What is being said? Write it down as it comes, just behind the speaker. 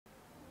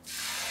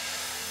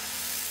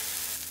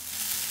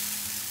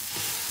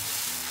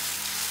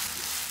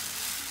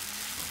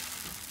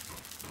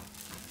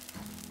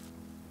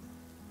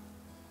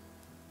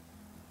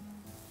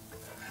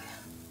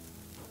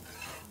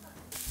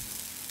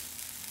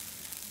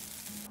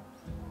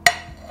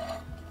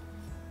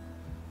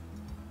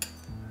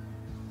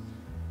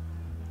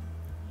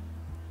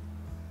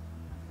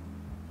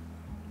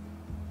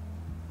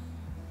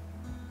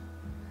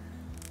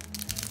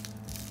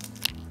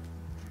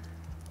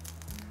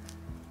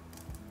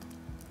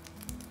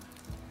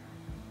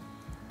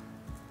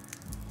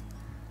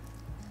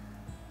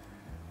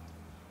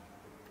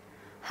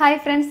Hi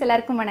friends,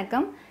 எல்லாருக்கும்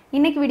வணக்கம்.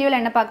 இன்னைக்கு வீடியோல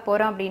என்ன பார்க்க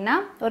போறோம் அப்படினா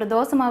ஒரு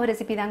தோசை மாவு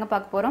ரெசிபி தாங்க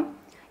பார்க்க போறோம்.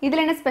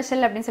 இதுல என்ன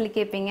ஸ்பெஷல் அப்படினு சொல்லி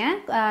கேப்பீங்க.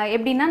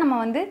 எப்படினா நம்ம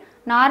வந்து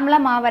நார்மலா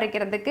மாவு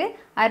அரைக்கிறதுக்கு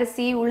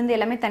அரிசி, உளுந்து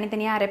எல்லாமே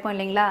தனித்தனியா அரைப்போம்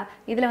இல்லீங்களா?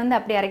 இதுல வந்து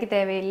அப்படி அரைக்க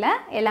தேவையில்லை.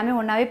 எல்லாமே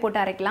ஒண்ணாவே போட்டு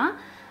அரைக்கலாம்.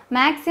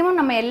 மேக்ஸिमम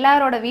நம்ம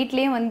எல்லாரோட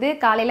வீட்லயும் வந்து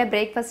காலையில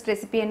பிரேக்ஃபாஸ்ட்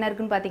ரெசிபி என்ன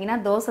இருக்குன்னு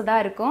பாத்தீங்கன்னா தோசை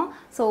தான் இருக்கும்.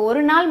 சோ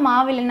ஒரு நாள்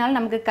மாவு இல்லனால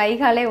நமக்கு கை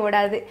காலே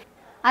ஓடாது.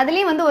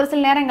 அதுலயும் வந்து ஒரு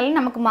சில நேரங்கள்ல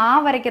நமக்கு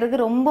மாவு அரைக்கிறது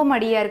ரொம்ப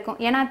மடியா இருக்கும்.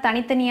 ஏன்னா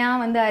தனித்தனியா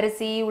வந்து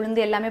அரிசி,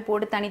 உளுந்து எல்லாமே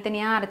போட்டு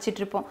தனித்தனியா அரைச்சிட்டு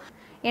இருப்போம்.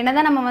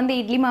 என்னதான் நம்ம வந்து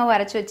இட்லி மாவு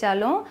அரைச்சு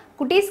வச்சாலும்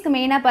குட்டீஸ்க்கு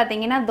மெயினா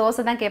பாத்தீங்கன்னா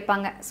தோசை தான்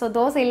கேட்பாங்க. சோ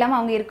தோசை இல்லாம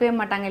அவங்க இருக்கவே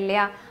மாட்டாங்க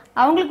இல்லையா?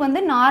 அவங்களுக்கு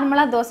வந்து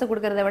நார்மலா தோசை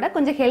கொடுக்கறத விட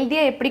கொஞ்சம்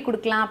ஹெல்தியா எப்படி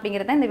கொடுக்கலாம்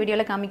அப்படிங்கறத இந்த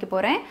வீடியோல காமிக்க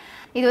போறேன்.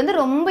 இது வந்து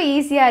ரொம்ப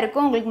ஈஸியா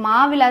இருக்கும். உங்களுக்கு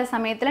மாவு இல்லாத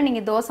சமயத்துல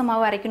நீங்க தோசை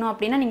மாவு அரைக்கணும்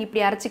அப்படினா நீங்க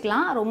இப்படி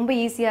அரைச்சுக்கலாம். ரொம்ப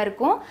ஈஸியா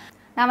இருக்கும்.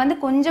 நான் வந்து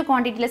கொஞ்சம்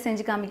குவாண்டிட்டில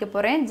செஞ்சு காமிக்க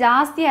போறேன்.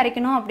 ஜாஸ்தி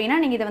அரைக்கணும் அப்படினா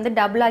நீங்க இத வந்து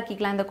டபுள்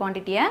ஆக்கிக்கலாம் இந்த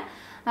குவாண்டிட்டியை.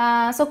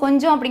 சோ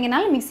கொஞ்சம்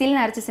அப்படிங்கனால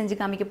மிக்ஸில அரைச்சு செஞ்சு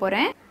காமிக்க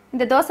போறேன்.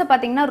 இந்த தோசை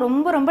பாத்தீங்கன்னா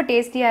ரொம்ப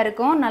டேஸ்டியா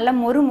இருக்கும். நல்ல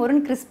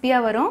மொறுமொறுன்னு கிறிஸ்பியா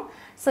வரும்.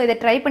 சோ இத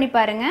ட்ரை பண்ணி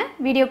பாருங்க.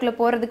 வீடியோக்குள்ள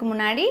போறதுக்கு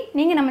முன்னாடி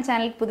நீங்க நம்ம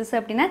சேனலுக்கு புதுசு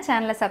அப்படினா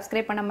சேனலை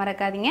சப்ஸ்கிரைப் பண்ண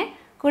மறக்காதீங்க.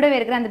 கூடவே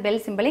இருக்கிற அந்த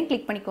பெல் சிம்பலையும்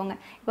கிளிக் பண்ணிக்கோங்க.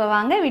 இப்போ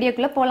வாங்க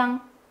வீடியோக்குள்ள போலாம்.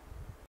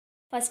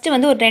 ஃபர்ஸ்ட்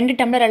வந்து ஒரு 2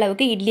 டம்ளர்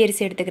அளவுக்கு இட்லி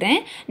அரிசி எடுத்துக்கிறேன்.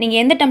 நீங்க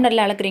எந்த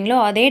டம்ளர்ல அளக்குறீங்களோ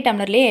அதே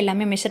டம்ளர்லயே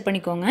எல்லாமே மெஷர்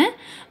பண்ணிக்கோங்க.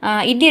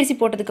 இட்லி அரிசி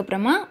போட்டதுக்கு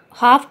அப்புறமா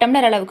 1/2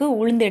 டம்ளர் அளவுக்கு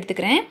உளுந்து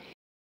எடுத்துக்கிறேன்.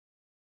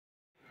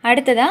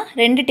 அடுத்ததா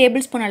 2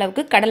 டேபிள் ஸ்பூன்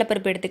அளவுக்கு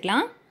கடலைப்பருப்பு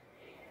எடுத்துக்கலாம்.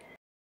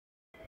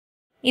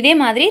 இதே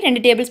மாதிரி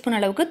 2 டேபிள் ஸ்பூன்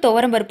அளவுக்கு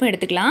துவரம் பருப்பும்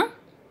எடுத்துக்கலாம்.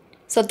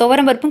 சோ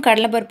துவரம் பருப்பும்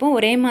கடலைப்பருப்பும்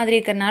ஒரே மாதிரி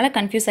இருக்கறனால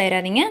கன்ஃபியூஸ்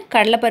ஆயிராதீங்க.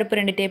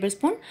 கடலைப்பருப்பு 2 டேபிள்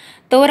ஸ்பூன்,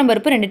 துவரம்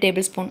பருப்பு 2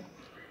 டேபிள் ஸ்பூன்.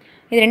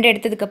 இது ரெண்டும்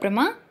எடுத்ததுக்கு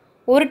அப்புறமா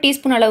 1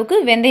 டீஸ்பூன் அளவுக்கு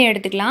வெந்தயம்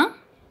எடுத்துக்கலாம்.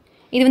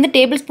 இது வந்து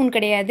டேபிள் ஸ்பூன்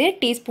கிடையாது,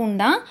 டீஸ்பூன்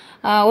தான்.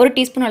 1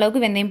 டீஸ்பூன்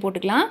அளவுக்கு வெந்தயம்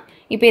போட்டுக்கலாம்.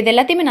 இப்போ இது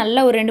எல்லாத்தையுமே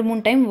நல்லா ஒரு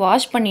 2-3 டைம்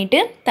வாஷ் பண்ணிட்டு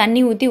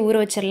தண்ணி ஊற்றி ஊற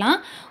வச்சிடலாம்.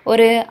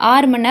 ஒரு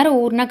 6 மணி நேரம்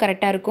ஊறினா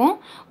கரெக்டாக இருக்கும்.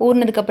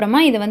 ஊறினதுக்கு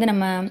அப்புறமா இதை வந்து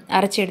நம்ம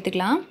அரைச்சி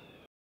எடுத்துக்கலாம்.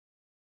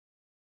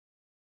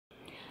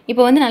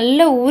 இப்போ வந்து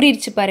நல்லா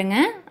ஊறிடுச்சு பாருங்க.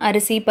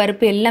 அரிசி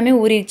பருப்பு எல்லாமே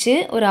ஊறிடுச்சு.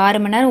 ஒரு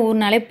 6 மணி நேரம்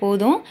ஊறினாலே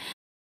போதும்.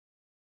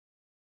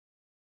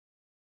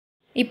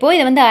 இப்போ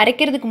இதை வந்து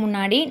அரைக்கிறதுக்கு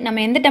முன்னாடி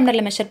நம்ம எந்த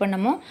டம்ளரில் மெஷர்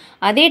பண்ணமோ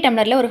அதே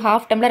டம்ளரில் ஒரு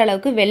 1/2 டம்ளர்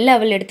அளவுக்கு வெள்ளை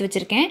அவல் எடுத்து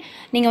வச்சுருக்கேன்.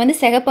 நீங்கள் வந்து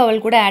சிகப்பு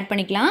அவல் கூட ஆட்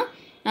பண்ணிக்கலாம்.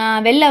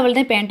 வெள்ளை அவல்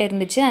தான் பேண்ட்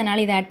இருந்துச்சு,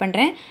 அதனால் இதை ஆட்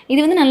பண்ணுறேன். இது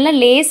வந்து நல்லா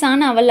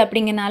லேஸான அவல்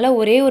அப்படிங்கிறனால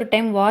ஒரே ஒரு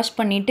டைம் வாஷ்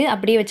பண்ணிவிட்டு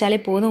அப்படியே வச்சாலே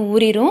போதும்,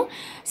 ஊறிடும்.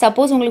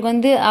 சப்போஸ் உங்களுக்கு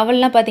வந்து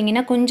அவல்லாம்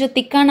பார்த்தீங்கன்னா கொஞ்சம்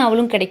திக்கான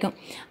அவலும் கிடைக்கும்.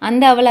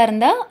 அந்த அவலாக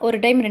இருந்தால் ஒரு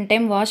டைம் 2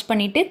 டைம் வாஷ்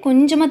பண்ணிவிட்டு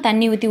கொஞ்சமாக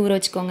தண்ணி ஊற்றி ஊற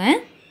வச்சுக்கோங்க.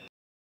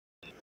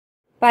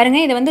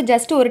 பாருங்கள், இதை வந்து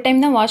ஜஸ்ட் ஒரு டைம்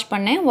தான் வாஷ்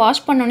பண்ணேன்.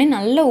 வாஷ் பண்ணோன்னே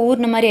நல்லா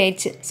ஊறின மாதிரி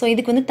ஆயிடுச்சு. ஸோ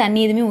இதுக்கு வந்து தண்ணி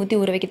எதுவுமே ஊற்றி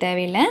ஊற வைக்க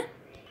தேவையில்லை.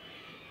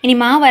 இனி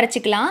மாவு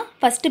அரைச்சிக்கலாம்.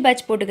 ஃபஸ்ட்டு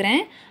பேட்ச் போட்டுக்கிறேன்.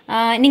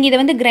 நீங்கள் இதை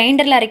வந்து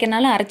கிரைண்டரில்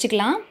அரைக்கிறனால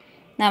அரைச்சிக்கலாம்.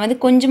 நான் வந்து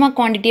கொஞ்சமாக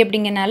குவான்டிட்டி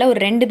அப்படிங்கிறனால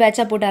ஒரு 2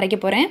 பேட்சாக போட்டு அரைக்க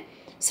போகிறேன்.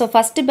 ஸோ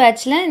ஃபஸ்ட்டு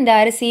பேட்ச்சில் இந்த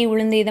அரிசி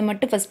உளுந்து இதை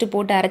மட்டும் ஃபஸ்ட்டு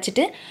போட்டு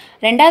அரைச்சிட்டு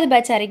 2வது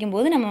பேட்ச் அரைக்கும்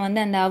போது நம்ம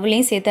வந்து அந்த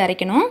அவளையும் சேர்த்து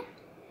அரைக்கணும்.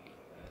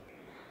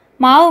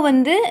 மாவு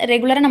வந்து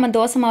ரெகுலராக நம்ம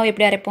தோசை மாவு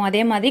எப்படி அரைப்போம்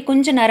அதே மாதிரி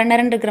கொஞ்சம்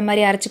நரநரன்னு இருக்கிற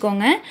மாதிரி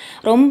அரைச்சிக்கோங்க.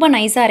 ரொம்ப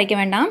நைஸாக அரைக்க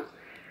வேண்டாம்.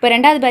 இப்போ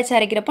 2வது பேட்ச்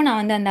அரைக்கிறப்போ நான்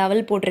வந்து அந்த அவல்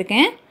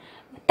போட்டிருக்கேன்.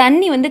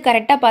 தண்ணி வந்து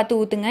கரெக்டாக பார்த்து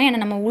ஊற்றுங்க.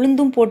 ஏன்னா நம்ம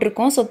உளுந்தும்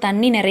போட்டிருக்கோம். ஸோ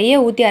தண்ணி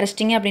நிறைய ஊற்றி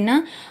அரைச்சிட்டிங்க அப்படின்னா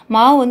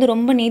மாவு வந்து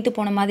ரொம்ப நீத்து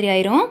போன மாதிரி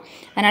ஆயிரும்.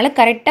 அதனால்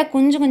கரெக்டாக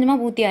கொஞ்சம்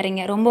கொஞ்சமாக ஊற்றி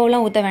அரைங்க,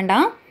 ரொம்பலாம் ஊற்ற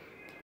வேண்டாம்.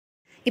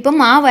 இப்போ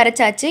மாவு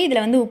அரைச்சாச்சு.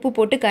 இதில் வந்து உப்பு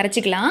போட்டு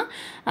கரைச்சிக்கலாம்.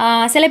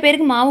 சில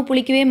பேருக்கு மாவு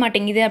புளிக்கவே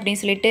மாட்டேங்குது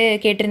அப்படின்னு சொல்லிட்டு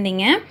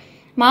கேட்டிருந்தீங்க.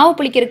 மாவு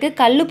புளிக்கிறதுக்கு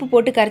கல்லுப்பு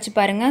போட்டு கரைச்சி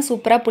பாருங்கள்,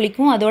 சூப்பராக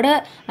புளிக்கும். அதோட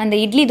அந்த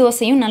இட்லி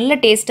தோசையும் நல்ல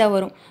டேஸ்ட்டாக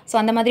வரும். ஸோ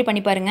அந்த மாதிரி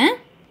பண்ணி பாருங்கள்.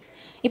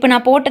 இப்போ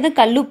நான் போட்டது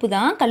கல்லுப்பு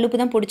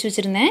தான் பொடிச்சு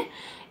வச்சுருந்தேன்.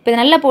 இப்போ இதை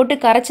நல்லா போட்டு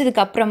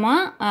கரைச்சதுக்கு அப்புறமா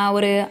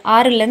ஒரு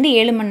 6லேருந்து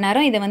 7 மணி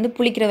நேரம் இதை வந்து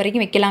புளிக்கிற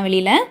வரைக்கும் வைக்கலாம்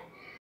வெளியில்.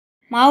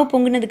 மாவு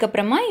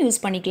பொங்குனதுக்கப்புறமா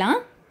யூஸ் பண்ணிக்கலாம்.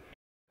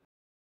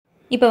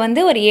 இப்போ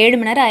வந்து ஒரு 7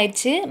 மணி நேரம்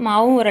ஆயிடுச்சு.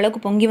 மாவும் ஓரளவுக்கு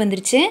பொங்கி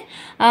வந்துருச்சு.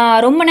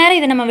 ரொம்ப நேரம்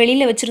இதை நம்ம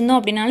வெளியில் வச்சுருந்தோம்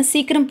அப்படின்னாலும்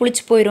சீக்கிரம்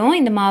புளிச்சு போயிடும்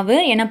இந்த மாவு.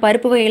 ஏன்னா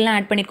பருப்பு வகைகள்லாம்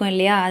ஆட் பண்ணிக்கோம்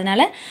இல்லையா?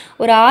 அதனால்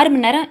ஒரு 6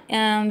 மணி நேரம்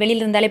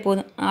வெளியில் இருந்தாலே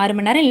போதும். 6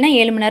 மணி நேரம் இல்லைனா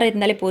 7 மணி நேரம்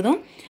இருந்தாலே போதும்.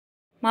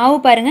 மாவு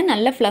பாருங்கள்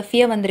நல்லா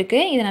ஃப்ளஃபியாக வந்திருக்கு.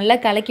 இதை நல்லா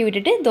கலக்கி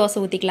விட்டுட்டு தோசை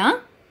ஊற்றிக்கலாம்.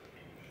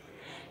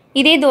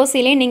 இதே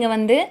தோசையிலே நீங்கள்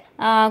வந்து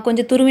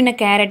கொஞ்சம் துருவின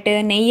கேரட்டு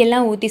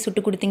நெய்யெல்லாம் ஊற்றி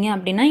சுட்டு கொடுத்தீங்க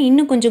அப்படின்னா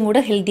இன்னும் கொஞ்சம் கூட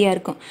ஹெல்த்தியாக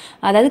இருக்கும்.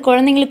 அதாவது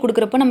குழந்தைங்களுக்கு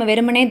கொடுக்குறப்போ நம்ம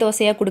வெறுமனே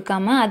தோசையாக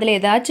கொடுக்காம அதில்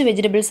ஏதாச்சும்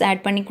வெஜிடபிள்ஸ்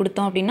ஆட் பண்ணி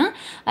கொடுத்தோம் அப்படின்னா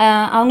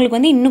அவங்களுக்கு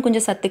வந்து இன்னும்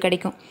கொஞ்சம் சத்து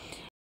கிடைக்கும்.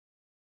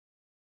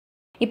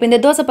 இப்போ இந்த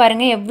தோசை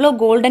பாருங்கள் எவ்வளோ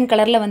கோல்டன்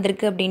கலரில்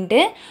வந்திருக்கு அப்படின்ட்டு.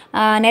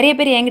 நிறைய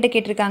பேர் என்கிட்ட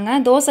கேட்டிருக்காங்க,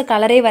 தோசை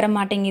கலரே வர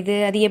மாட்டேங்குது,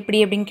 அது எப்படி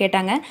அப்படின்னு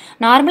கேட்டாங்க.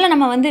 நார்மலாக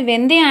நம்ம வந்து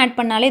வெந்தயம் ஆட்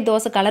பண்ணாலே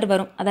தோசை கலர்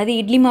வரும். அதாவது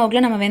இட்லி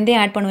மாவுக்குள்ள நம்ம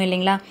வெந்தயம் ஆட் பண்ணுவோம்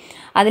இல்லைங்களா?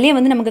 அதுலேயே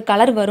வந்து நமக்கு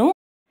கலர் வரும்.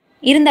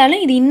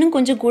 இருந்தாலும் இது இன்னும்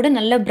கொஞ்சம் கூட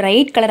நல்ல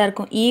பிரைட் கலராக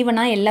இருக்கும்.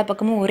 ஈவனாக எல்லா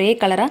பக்கமும் ஒரே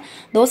கலராக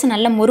தோசை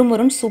நல்ல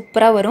மொறுமொறுன்னு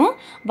சூப்பராக வரும்.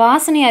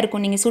 வாசனையாக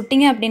இருக்கும். நீங்கள்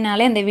சுட்டிங்க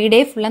அப்படின்னாலே அந்த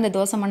வீடே ஃபுல்லாக அந்த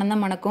தோசை மணம்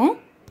தான் மணக்கும்.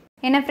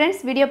 என்ன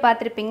ஃப்ரெண்ட்ஸ் வீடியோ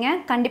பார்த்துருப்பீங்க.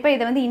 கண்டிப்பாக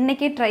இதை வந்து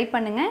இன்றைக்கே ட்ரை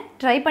பண்ணுங்கள்.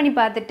 ட்ரை பண்ணி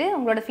பார்த்துட்டு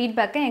உங்களோட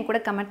ஃபீட்பேக்கை என் கூட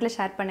கமெண்ட்டில்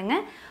ஷேர்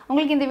பண்ணுங்கள்.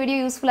 உங்களுக்கு இந்த வீடியோ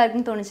யூஸ்ஃபுல்லாக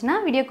இருக்குன்னு தோணுச்சுன்னா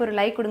வீடியோக்கு ஒரு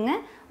லைக் கொடுங்க.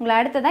 உங்களை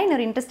அடுத்ததாக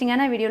இன்னொரு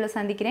இன்ட்ரெஸ்டிங்கான வீடியோவில்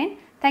சந்திக்கிறேன்.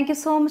 தேங்க்யூ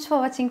ஸோ மச்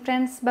ஃபார் வாட்சிங்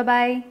ஃப்ரெண்ட்ஸ்.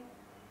 பை.